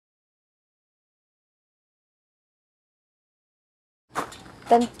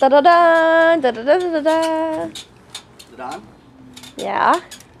Dun, da, da, da, da, da, da, da. Is it on? Yeah.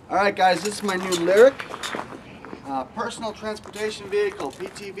 Alright guys, this is my new Lyric. Personal Transportation Vehicle,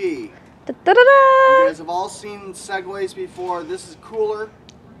 PTV. Da, da, da, You da. guys have all seen Segways before. This is cooler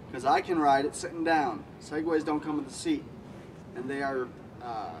because I can ride it sitting down. Segways don't come with a seat. And they are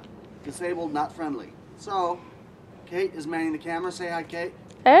disabled, not friendly. So, Kate is manning the camera. Say hi, Kate.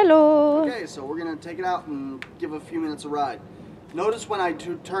 Hello. Okay, so we're going to take it out and give a few minutes a ride. Notice when I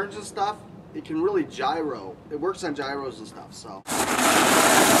do turns and stuff, it can really gyro. It works on gyros and stuff, so.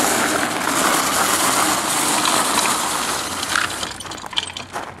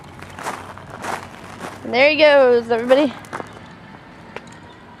 And there he goes, everybody.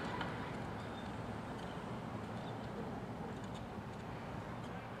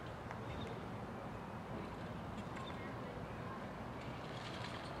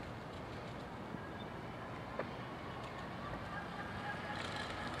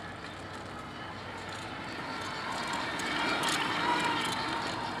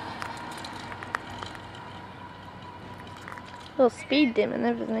 Little speed dimming,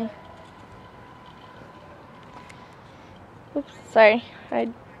 everything. Oops, sorry. I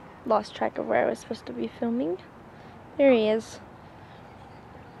lost track of where I was supposed to be filming. There he is.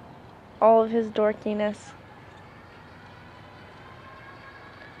 All of his dorkiness.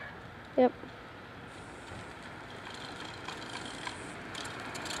 Yep.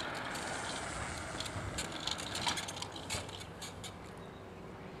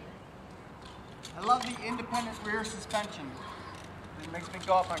 I love the independent rear suspension. It makes me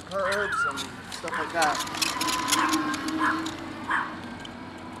go up on curbs and stuff like that.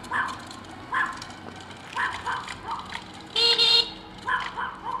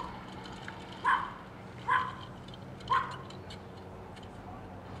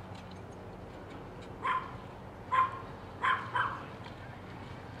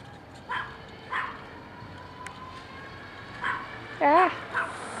 Ah.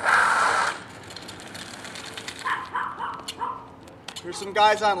 There's some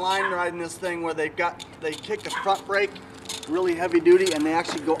guys online riding this thing where they kick the front brake really heavy duty and they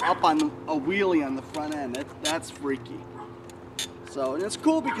actually go up on a wheelie on the front end. That's freaky. So, and it's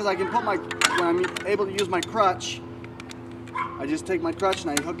cool because I can put when I'm able to use my crutch, I just take my crutch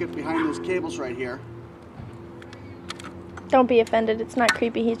and I hook it behind these cables right here. Don't be offended. It's not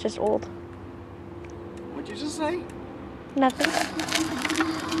creepy. He's just old. What'd you just say? Nothing.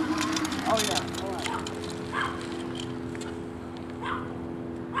 Oh yeah, all right.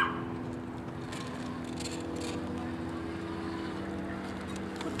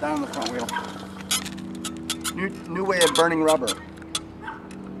 Put it down on the front wheel. New way of burning rubber.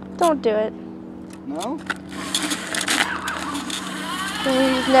 Don't do it. No?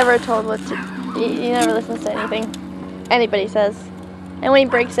 He's never told what to. He never listens to anything anybody says. And when he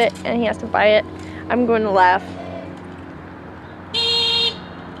breaks it and he has to buy it, I'm going to laugh.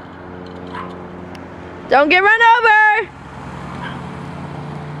 Don't get run over!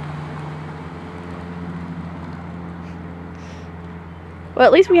 Well,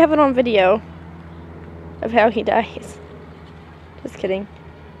 at least we have it on video of how he dies. Just kidding.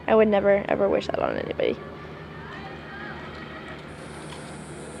 I would never ever wish that on anybody.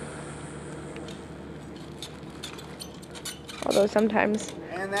 Although sometimes.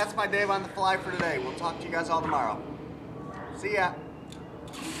 And that's my Dave on the Fly for today. We'll talk to you guys all tomorrow. See ya.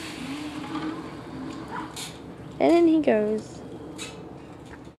 And then he goes.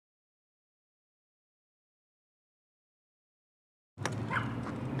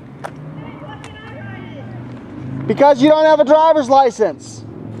 Because you don't have a driver's license.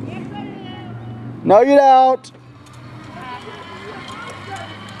 Yes, I do. No, you don't.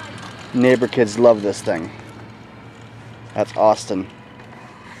 Neighbor kids love this thing. That's Austin.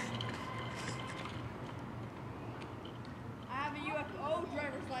 I have a UFO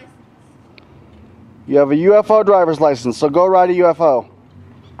driver's license. You have a UFO driver's license, so go ride a UFO.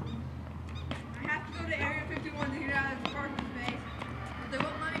 I have to go to Area 51 to get out of the parking space, but they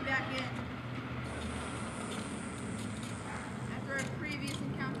won't let me back in. After a previous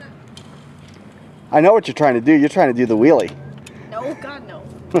encounter. I know what you're trying to do. You're trying to do the wheelie. No, God, no.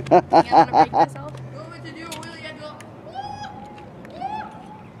 I'm gonna break myself. You want me to do a wheelie and go.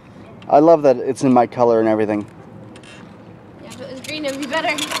 I love that it's in my color and everything. Yeah, if it was green, it would be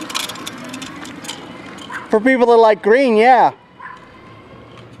better. For people that like green, yeah.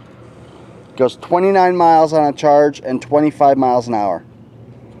 Goes 29 miles on a charge and 25 miles an hour.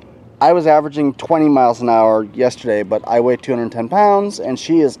 I was averaging 20 miles an hour yesterday, but I weigh 210 pounds and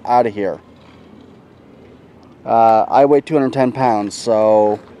she is out of here. I weigh 210 pounds,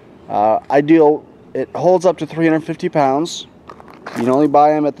 so it holds up to 350 pounds. You can only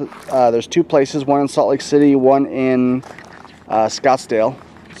buy them at the, there's 2 places, one in Salt Lake City, one in Scottsdale.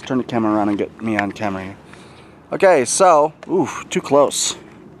 Let's turn the camera around and get me on camera here. Okay, so, ooh, too close.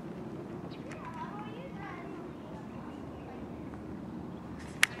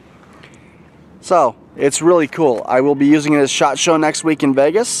 So, it's really cool. I will be using it as SHOT Show next week in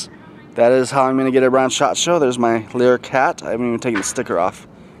Vegas. That is how I'm going to get it around SHOT Show. There's my Lyric hat. I haven't even taken the sticker off.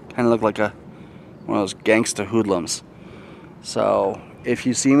 Kind of look like one of those gangsta hoodlums. So, if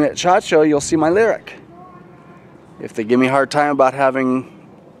you see me at SHOT Show, you'll see my Lyric. If they give me a hard time about having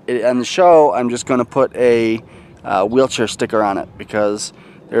it on the show, I'm just going to put a wheelchair sticker on it, because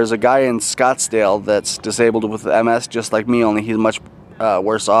there's a guy in Scottsdale that's disabled with MS just like me, only he's much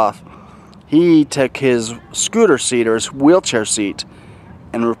worse off. He took his scooter seat or his wheelchair seat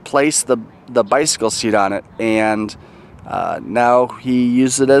and replaced the bicycle seat on it, and now he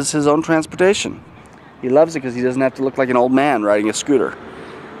uses it as his own transportation. He loves it because he doesn't have to look like an old man riding a scooter.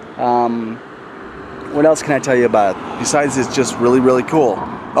 What else can I tell you about it? Besides, it's just really, really cool.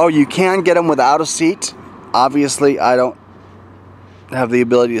 Oh, you can get them without a seat. Obviously, I don't have the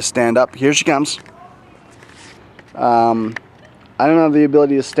ability to stand up. Here she comes. I don't have the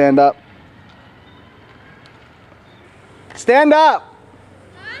ability to stand up. Stand up!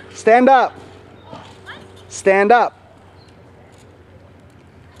 Stand up! Stand up!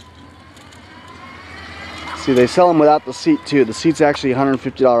 See, they sell them without the seat too. The seat's actually a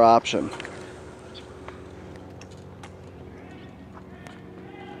 $150 option.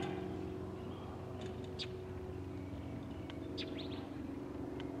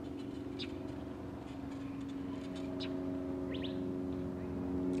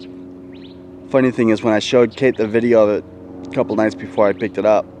 Funny thing is, when I showed Kate the video of it a couple nights before I picked it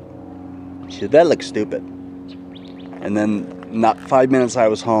up, she said, "That looks stupid." And then not 5 minutes I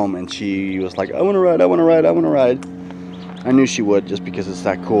was home and she was like, "I want to ride, I want to ride, I want to ride." I knew she would, just because it's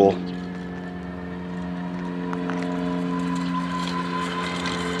that cool.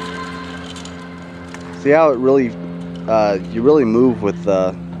 See how it really, you really move with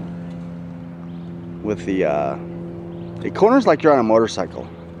the it corners like you're on a motorcycle.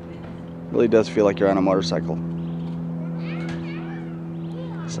 It really does feel like you're on a motorcycle.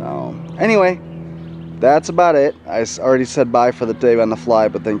 So, anyway, that's about it. I already said bye for the day on the fly,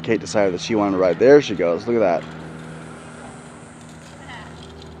 but then Kate decided that she wanted to ride. There she goes. Look at that.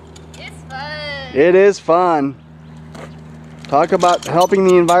 It's fun. It is fun. Talk about helping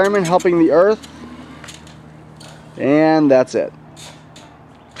the environment, helping the earth. And that's it.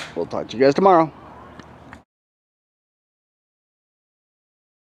 We'll talk to you guys tomorrow.